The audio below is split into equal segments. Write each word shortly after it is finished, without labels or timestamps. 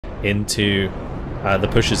into the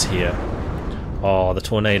pushes here. Oh, the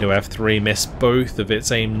Tornado F3 missed both of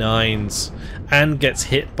its aim 9s and gets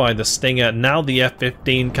hit by the Stinger. Now the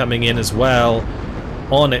F15 coming in as well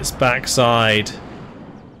on its backside.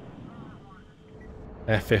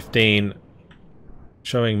 F15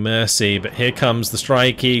 showing mercy, but here comes the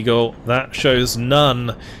Strike Eagle. That shows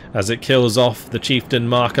none as it kills off the Chieftain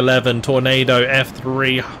Mark 11. Tornado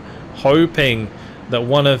F3 hoping that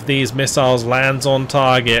one of these missiles lands on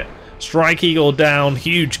target. Strike Eagle down,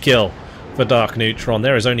 huge kill for Dark Neutron.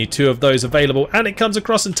 There is only 2 of those available, and it comes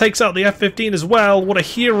across and takes out the F-15 as well. What a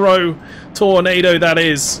hero Tornado that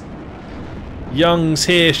is. Young's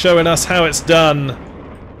here showing us how it's done.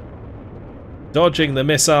 Dodging the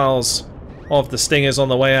missiles of the Stingers on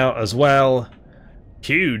the way out as well.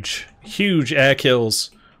 Huge, huge air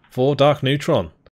kills for Dark Neutron.